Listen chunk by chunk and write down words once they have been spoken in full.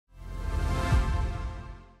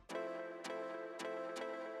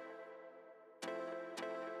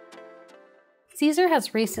Siser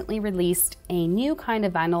has recently released a new kind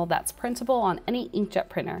of vinyl that's printable on any inkjet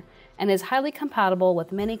printer and is highly compatible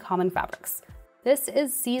with many common fabrics. This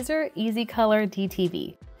is Siser EasyColor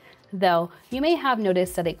DTV. Though, you may have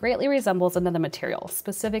noticed that it greatly resembles another material,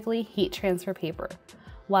 specifically heat transfer paper.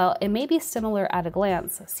 While it may be similar at a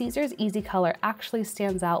glance, Siser's EasyColor actually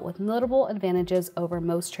stands out with notable advantages over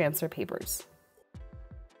most transfer papers.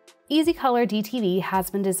 EasyColor DTV has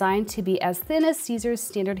been designed to be as thin as Siser's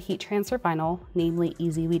standard heat transfer vinyl, namely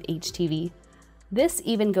EasyWeed HTV. This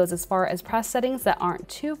even goes as far as press settings that aren't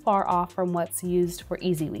too far off from what's used for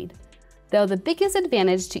EasyWeed. Though the biggest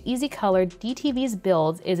advantage to EasyColor DTV's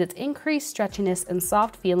build is its increased stretchiness and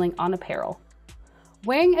soft feeling on apparel.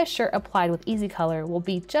 Wearing a shirt applied with EasyColor will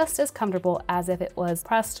be just as comfortable as if it was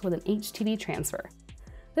pressed with an HTV transfer.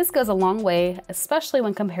 This goes a long way, especially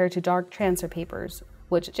when compared to dark transfer papers,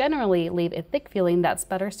 which generally leave a thick feeling that's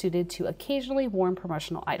better suited to occasionally worn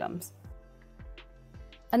promotional items.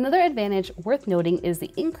 Another advantage worth noting is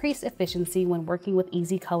the increased efficiency when working with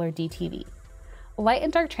EasyColor DTV. Light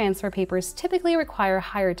and dark transfer papers typically require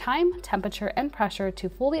higher time, temperature, and pressure to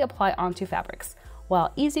fully apply onto fabrics,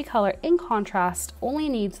 while EasyColor, in contrast, only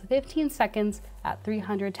needs 15 seconds at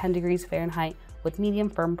 310 degrees Fahrenheit with medium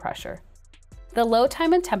firm pressure. The low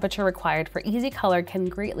time and temperature required for EasyColor can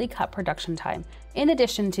greatly cut production time, in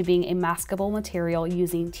addition to being a maskable material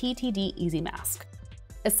using TTD Easy Mask.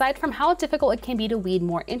 Aside from how difficult it can be to weed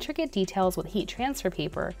more intricate details with heat transfer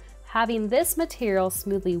paper, having this material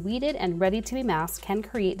smoothly weeded and ready to be masked can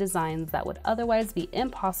create designs that would otherwise be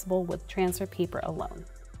impossible with transfer paper alone.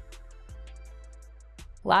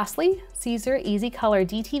 Lastly, Siser EasyColor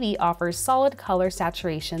DTV offers solid color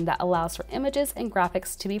saturation that allows for images and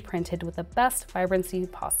graphics to be printed with the best vibrancy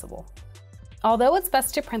possible. Although it's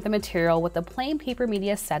best to print the material with a plain paper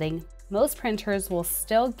media setting, most printers will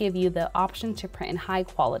still give you the option to print in high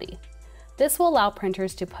quality. This will allow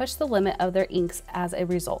printers to push the limit of their inks as a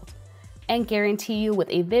result, and guarantee you with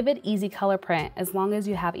a vivid EasyColor print as long as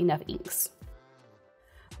you have enough inks.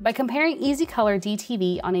 By comparing EasyColor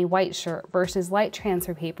DTV on a white shirt versus light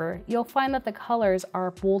transfer paper, you'll find that the colors are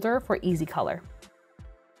bolder for EasyColor.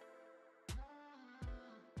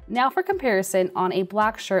 Now for comparison, on a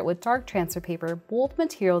black shirt with dark transfer paper, both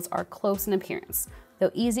materials are close in appearance, though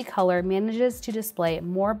EasyColor manages to display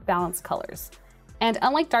more balanced colors. And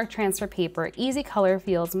unlike dark transfer paper, EasyColor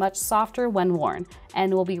feels much softer when worn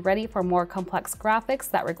and will be ready for more complex graphics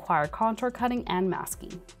that require contour cutting and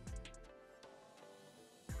masking.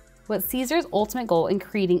 With Siser's ultimate goal in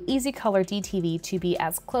creating EasyColor DTV to be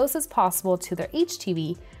as close as possible to their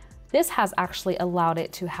HTV, this has actually allowed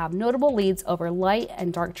it to have notable leads over light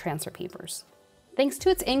and dark transfer papers. Thanks to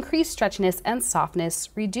its increased stretchiness and softness,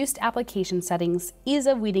 reduced application settings, ease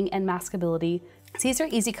of weeding, and maskability, Siser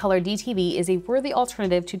EasyColor DTV is a worthy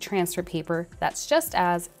alternative to transfer paper that's just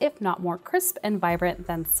as, if not more crisp and vibrant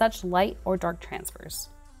than such light or dark transfers.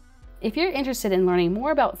 If you're interested in learning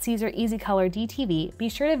more about Siser EasyColor DTV, be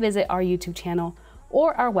sure to visit our YouTube channel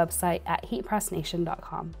or our website at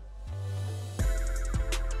heatpressnation.com.